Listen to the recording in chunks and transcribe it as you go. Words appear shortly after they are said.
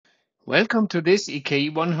Welcome to this EKE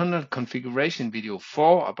 100 configuration video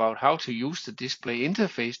 4 about how to use the display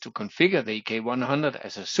interface to configure the EKE 100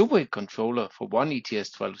 as a superheat controller for one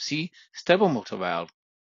ETS12C stepper motor valve.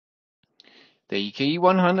 The EKE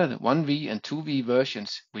 100 1V and 2V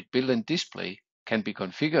versions with built-in display can be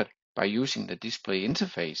configured by using the display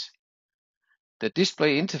interface. The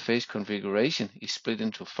display interface configuration is split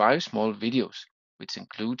into 5 small videos, which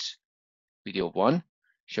includes Video 1,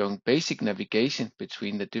 showing basic navigation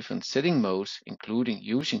between the different setting modes, including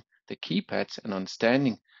using the keypads and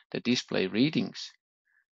understanding the display readings.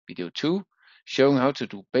 Video 2, showing how to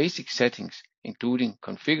do basic settings, including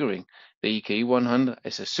configuring the EKE 100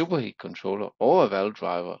 as a superheat controller or a valve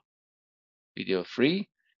driver. Video 3,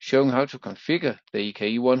 showing how to configure the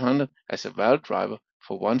EKE 100 as a valve driver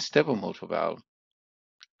for one stepper motor valve.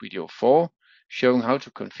 Video 4, showing how to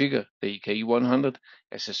configure the EKE 100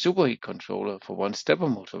 as a superheat controller for one stepper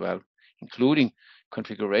motor valve, including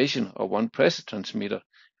configuration of one pressure transmitter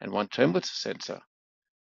and one temperature sensor.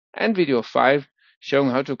 And video 5,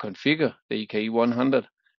 showing how to configure the EKE 100,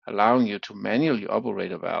 allowing you to manually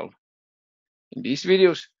operate a valve. In these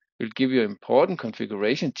videos, we'll give you important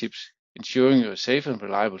configuration tips, ensuring your safe and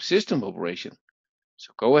reliable system operation.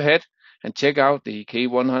 So go ahead and check out the EKE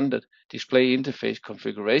 100 display interface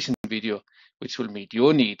configuration video, which will meet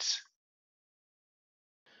your needs.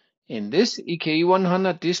 In this EKE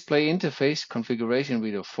 100 display interface configuration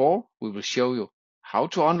video 4, we will show you how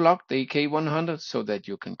to unlock the EKE 100 so that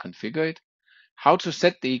you can configure it, how to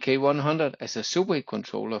set the EKE 100 as a superheat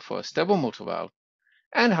controller for a stepper motor valve,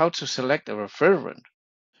 and how to select a refrigerant.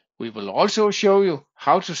 We will also show you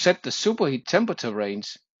how to set the superheat temperature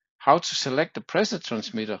range, how to select the pressure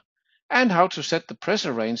transmitter, and how to set the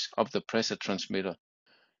pressure range of the pressure transmitter.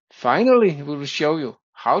 Finally, we will show you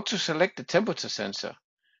how to select the temperature sensor,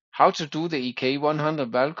 how to do the EKE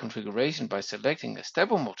 100 valve configuration by selecting a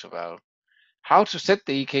stepper motor valve, how to set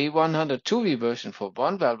the EKE 100 2V version for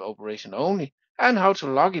one valve operation only, and how to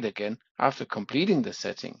lock it again after completing the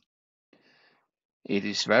setting. It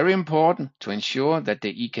is very important to ensure that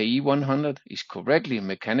the EKE 100 is correctly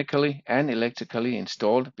mechanically and electrically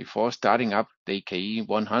installed before starting up the EKE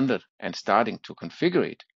 100 and starting to configure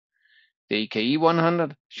it. The EKE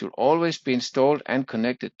 100 should always be installed and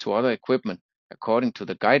connected to other equipment according to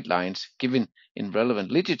the guidelines given in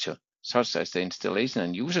relevant literature, such as the installation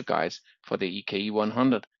and user guides for the EKE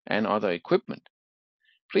 100 and other equipment.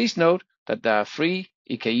 Please note that there are free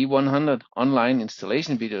EKE 100 online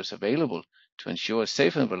installation videos available to ensure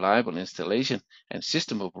safe and reliable installation and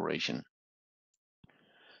system operation.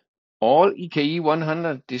 All EKE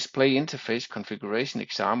 100 display interface configuration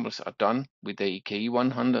examples are done with the EKE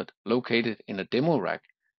 100 located in a demo rack,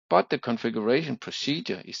 but the configuration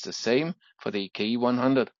procedure is the same for the EKE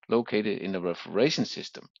 100 located in a refrigeration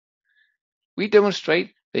system. We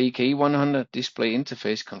demonstrate the EKE 100 display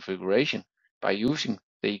interface configuration by using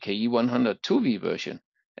the EKE 100 2V version,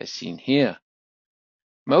 as seen here.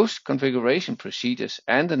 Most configuration procedures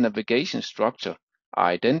and the navigation structure are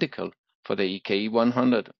identical for the EKE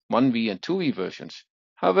 100 1V and 2V versions.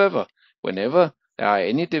 However, whenever there are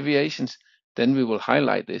any deviations, then we will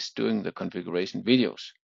highlight this during the configuration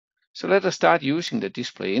videos. So let us start using the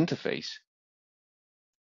display interface.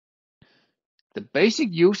 The basic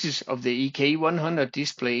uses of the EKE 100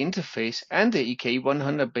 display interface and the EKE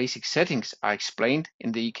 100 basic settings are explained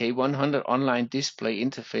in the EKE 100 online display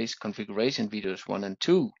interface configuration videos 1 and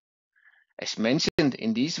 2. As mentioned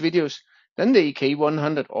in these videos, then the EKE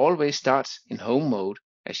 100 always starts in home mode,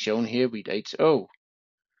 as shown here with HO.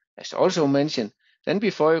 As also mentioned, then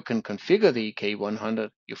before you can configure the EKE 100,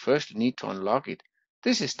 you first need to unlock it.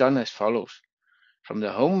 This is done as follows. From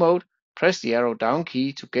the home mode, press the arrow down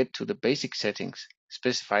key to get to the basic settings,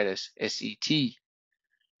 specified as SET.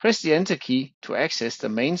 Press the enter key to access the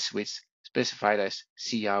main switch, specified as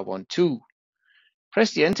CR12.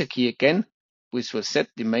 Press the enter key again, which will set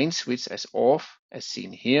the main switch as off, as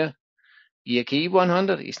seen here. The EKE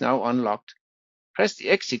 100 is now unlocked. Press the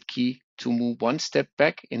exit key to move one step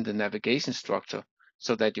back in the navigation structure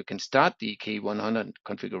so that you can start the EKE 100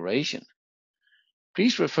 configuration.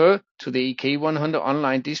 Please refer to the EKE 100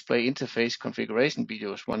 online display interface configuration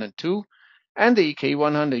videos 1 and 2 and the EKE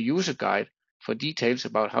 100 user guide for details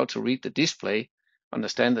about how to read the display,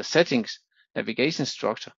 understand the settings, navigation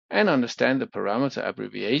structure, and understand the parameter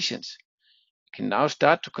abbreviations. You can now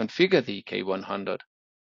start to configure the EKE 100.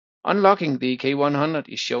 Unlocking the EKE 100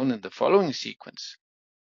 is shown in the following sequence.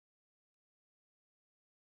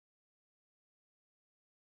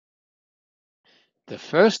 The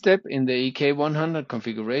first step in the EKE 100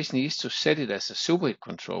 configuration is to set it as a superheat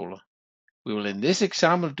controller. We will in this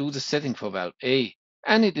example do the setting for valve A,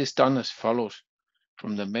 and it is done as follows.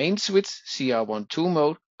 From the main switch CR12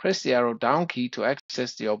 mode, press the arrow down key to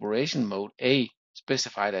access the operation mode A,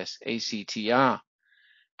 specified as ACTR.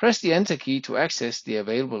 Press the Enter key to access the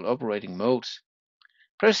available operating modes.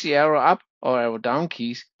 Press the arrow up or arrow down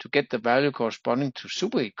keys to get the value corresponding to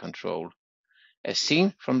superheat control. As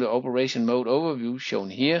seen from the operation mode overview shown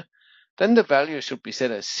here, then the value should be set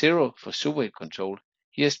as 0 for superheat control,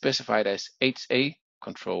 here specified as HA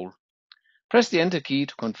control. Press the Enter key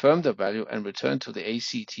to confirm the value and return to the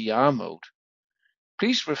ACTR mode.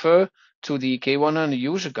 Please refer to the EKE100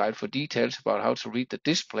 user guide for details about how to read the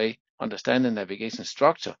display, understand the navigation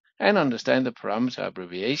structure, and understand the parameter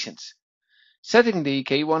abbreviations. Setting the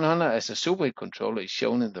EKE100 as a superheat controller is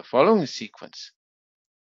shown in the following sequence.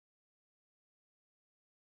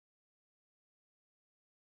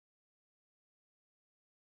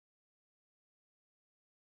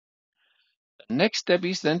 The next step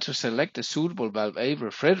is then to select a suitable valve A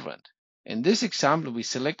refrigerant. In this example, we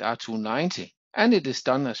select R290, and it is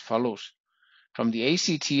done as follows. From the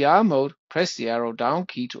ACTR mode, press the arrow down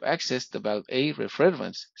key to access the valve A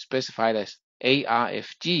refrigerants, specified as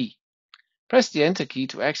ARFG. Press the Enter key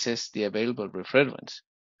to access the available refrigerants.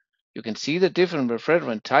 You can see the different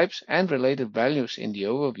refrigerant types and related values in the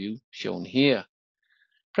overview shown here.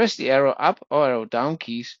 Press the arrow up or arrow down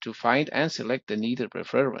keys to find and select the needed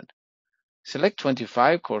refrigerant. Select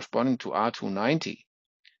 25 corresponding to R290.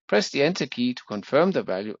 Press the Enter key to confirm the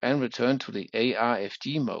value and return to the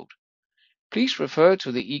ARFG mode. Please refer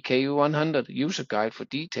to the EKE100 user guide for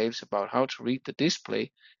details about how to read the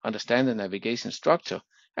display, understand the navigation structure,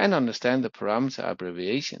 and understand the parameter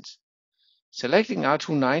abbreviations. Selecting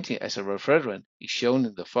R290 as a refrigerant is shown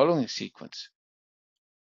in the following sequence.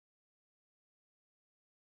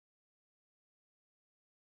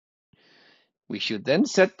 We should then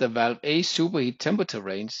set the valve A superheat temperature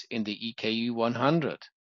range in the EKE100.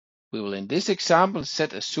 We will in this example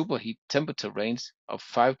set a superheat temperature range of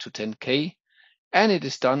 5 to 10 K, and it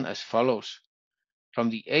is done as follows. From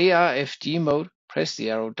the ARFG mode, press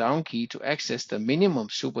the arrow down key to access the minimum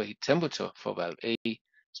superheat temperature for valve A,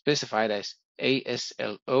 specified as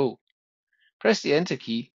ASLO. Press the Enter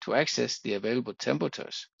key to access the available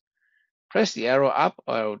temperatures. Press the arrow up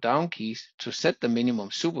or arrow down keys to set the minimum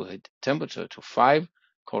superheat temperature to 5,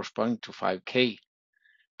 corresponding to 5 K.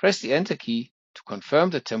 Press the Enter key to confirm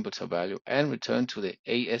the temperature value and return to the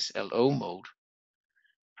ASLO mode.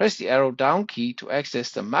 Press the arrow down key to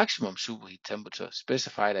access the maximum superheat temperature,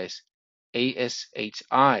 specified as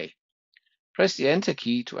ASHI. Press the Enter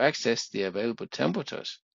key to access the available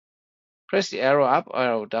temperatures. Press the arrow up or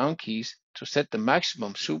arrow down keys to set the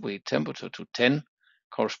maximum superheat temperature to 10,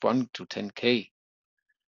 corresponding to 10 K.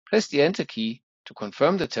 Press the Enter key to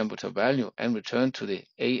confirm the temperature value and return to the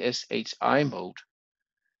ASHI mode.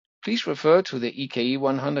 Please refer to the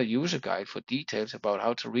EKE100 user guide for details about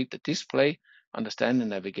how to read the display, understand the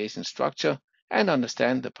navigation structure, and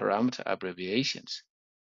understand the parameter abbreviations.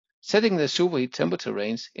 Setting the superheat temperature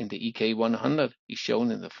range in the EKE100 is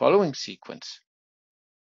shown in the following sequence.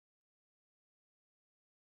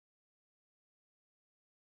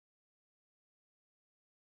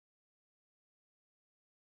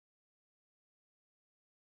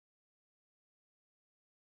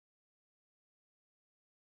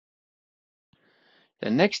 The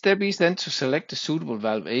next step is then to select the suitable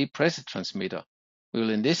valve A pressure transmitter. We will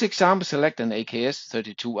in this example select an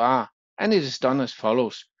AKS32R, and it is done as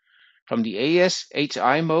follows. From the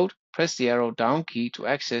ASHI mode, press the arrow down key to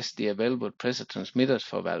access the available pressure transmitters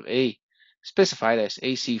for valve A, specified as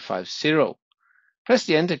AC50. Press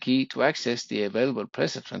the Enter key to access the available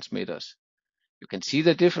pressure transmitters. You can see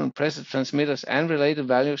the different pressure transmitters and related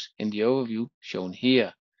values in the overview shown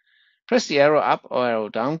here. Press the arrow up or arrow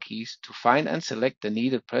down keys to find and select the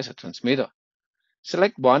needed pressure transmitter.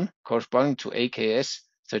 Select one corresponding to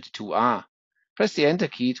AKS32R. Press the Enter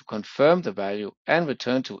key to confirm the value and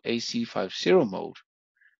return to AC50 mode.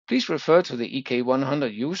 Please refer to the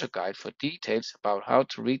EKE100 user guide for details about how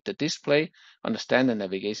to read the display, understand the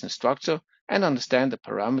navigation structure, and understand the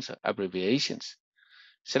parameter abbreviations.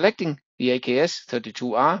 Selecting the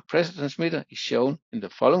AKS32R pressure transmitter is shown in the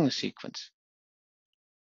following sequence.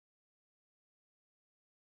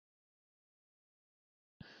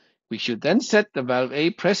 We should then set the valve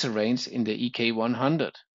A pressure range in the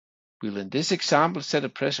EKE100. We will in this example set a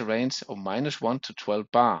pressure range of -1 to 12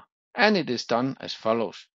 bar, and it is done as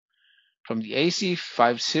follows. From the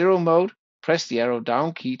AC50 mode, press the arrow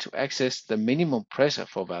down key to access the minimum pressure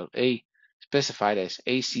for valve A, specified as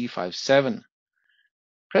AC57.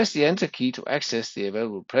 Press the Enter key to access the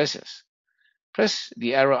available pressures. Press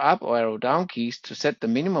the arrow up or arrow down keys to set the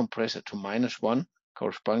minimum pressure to -1,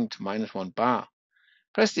 corresponding to -1 bar.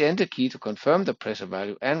 Press the Enter key to confirm the pressure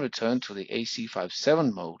value and return to the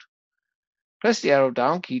AC57 mode. Press the arrow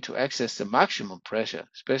down key to access the maximum pressure,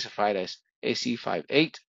 specified as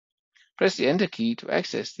AC58. Press the Enter key to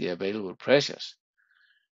access the available pressures.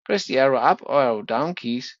 Press the arrow up or arrow down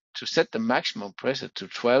keys to set the maximum pressure to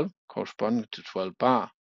 12, corresponding to 12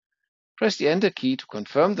 bar. Press the Enter key to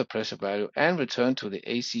confirm the pressure value and return to the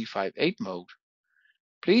AC58 mode.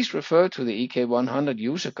 Please refer to the EK100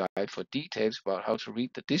 user guide for details about how to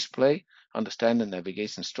read the display, understand the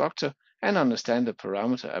navigation structure, and understand the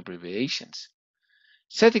parameter abbreviations.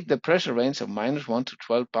 Setting the pressure range of -1 to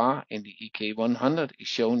 12 bar in the EK100 is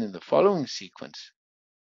shown in the following sequence.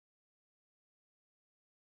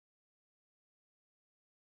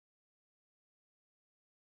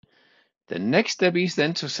 The next step is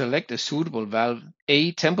then to select a suitable valve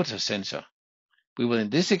A temperature sensor. We will in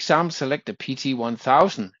this example select the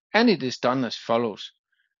PT1000, and it is done as follows.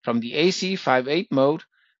 From the AC58 mode,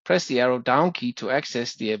 press the arrow down key to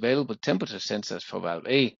access the available temperature sensors for valve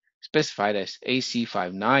A, specified as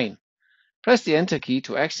AC59. Press the Enter key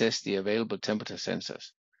to access the available temperature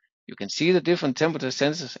sensors. You can see the different temperature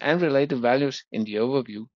sensors and related values in the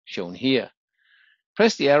overview shown here.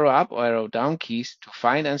 Press the arrow up or arrow down keys to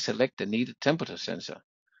find and select the needed temperature sensor.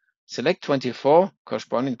 Select 24,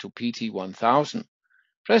 corresponding to PT1000.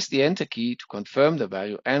 Press the Enter key to confirm the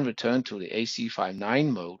value and return to the AC59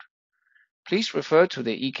 mode. Please refer to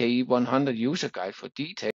the EKE100 user guide for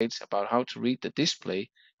details about how to read the display,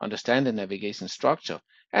 understand the navigation structure,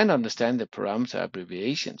 and understand the parameter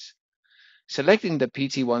abbreviations. Selecting the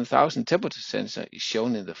PT1000 temperature sensor is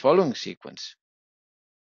shown in the following sequence.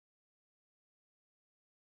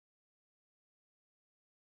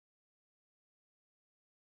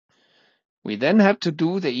 We then have to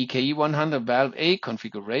do the EKE100 valve A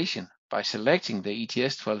configuration by selecting the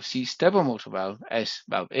ETS12C stepper motor valve as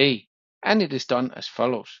valve A, and it is done as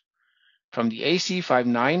follows. From the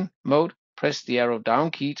AC59 mode, press the arrow down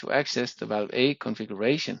key to access the valve A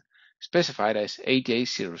configuration, specified as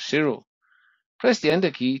AJ00. Press the Enter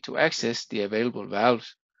key to access the available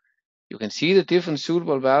valves. You can see the different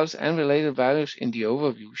suitable valves and related values in the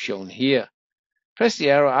overview shown here. Press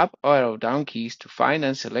the arrow up or arrow down keys to find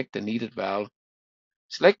and select the needed valve.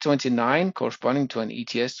 Select 29, corresponding to an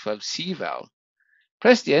ETS12C valve.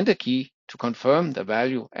 Press the Enter key to confirm the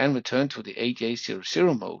value and return to the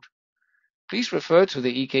AJ00 mode. Please refer to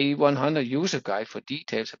the EKE100 user guide for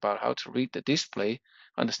details about how to read the display,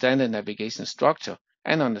 understand the navigation structure,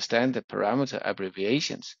 and understand the parameter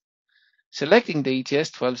abbreviations. Selecting the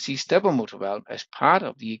ETS12C stepper motor valve as part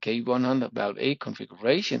of the EKE100 valve A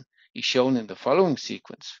configuration is shown in the following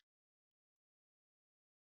sequence.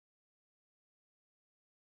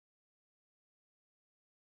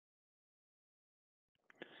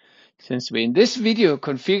 Since we in this video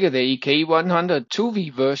configure the EKE100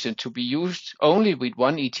 2V version to be used only with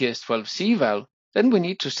one ETS12C valve, then we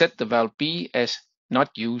need to set the valve B as not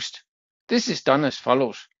used. This is done as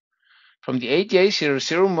follows. From the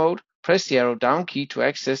AJ00 mode, press the arrow down key to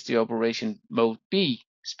access the operation mode B,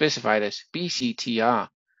 specified as BCTR.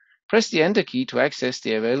 Press the Enter key to access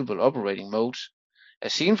the available operating modes.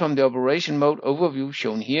 As seen from the operation mode overview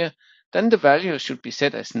shown here, then the value should be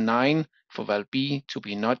set as 9 for valve B to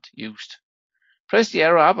be not used. Press the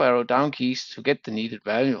arrow up, arrow down keys to get the needed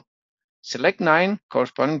value. Select 9,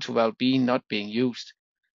 corresponding to valve B not being used.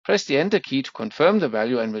 Press the Enter key to confirm the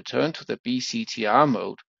value and return to the BCTR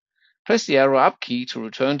mode. Press the arrow up key to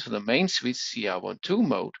return to the main switch CR12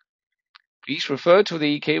 mode. Please refer to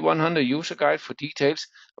the EK100 user guide for details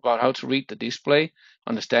about how to read the display,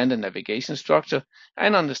 understand the navigation structure,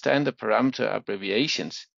 and understand the parameter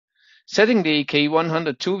abbreviations. Setting the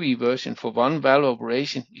EK100 2V version for one valve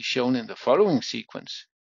operation is shown in the following sequence.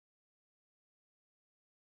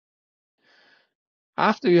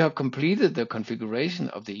 After you have completed the configuration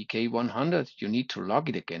of the EK100, you need to log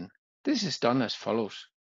it again. This is done as follows.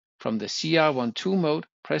 From the CR12 mode,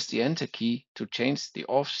 press the Enter key to change the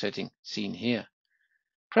off setting seen here.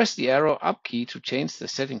 Press the arrow up key to change the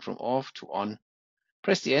setting from off to on.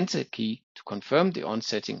 Press the Enter key to confirm the on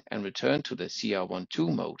setting and return to the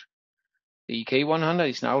CR12 mode. The EK100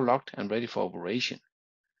 is now locked and ready for operation.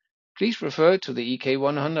 Please refer to the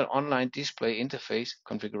EK100 online display interface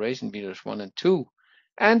configuration videos 1 and 2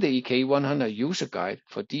 and the EK100 user guide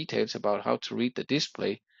for details about how to read the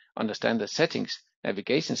display, understand the settings,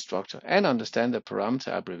 navigation structure, and understand the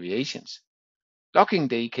parameter abbreviations. Locking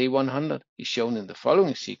the EK100 is shown in the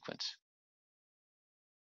following sequence.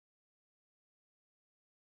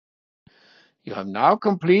 You have now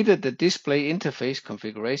completed the display interface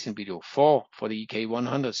configuration video 4 for the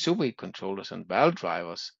EK100 superheat controllers and valve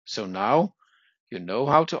drivers. So now You know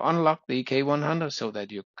how to unlock the EKE100 so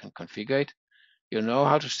that you can configure it. You know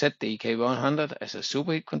how to set the EKE100 as a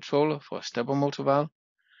superheat controller for a stepper motor valve.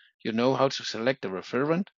 You know how to select the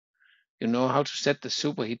refrigerant. You know how to set the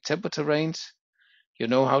superheat temperature range. You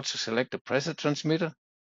know how to select the pressure transmitter.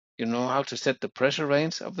 You know how to set the pressure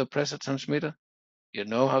range of the pressure transmitter. You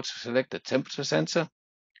know how to select the temperature sensor.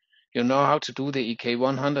 You know how to do the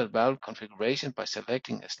EKE100 valve configuration by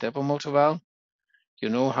selecting a stepper motor valve. You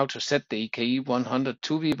know how to set the EKE100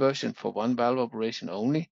 2V version for one valve operation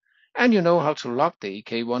only. And you know how to lock the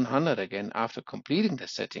EKE100 again after completing the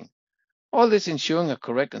setting. All this ensuring a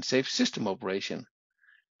correct and safe system operation.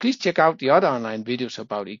 Please check out the other online videos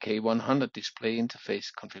about EKE100 display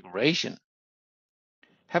interface configuration.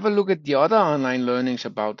 Have a look at the other online learnings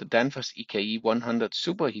about the Danfoss EKE100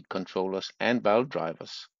 superheat controllers and valve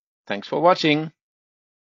drivers. Thanks for watching.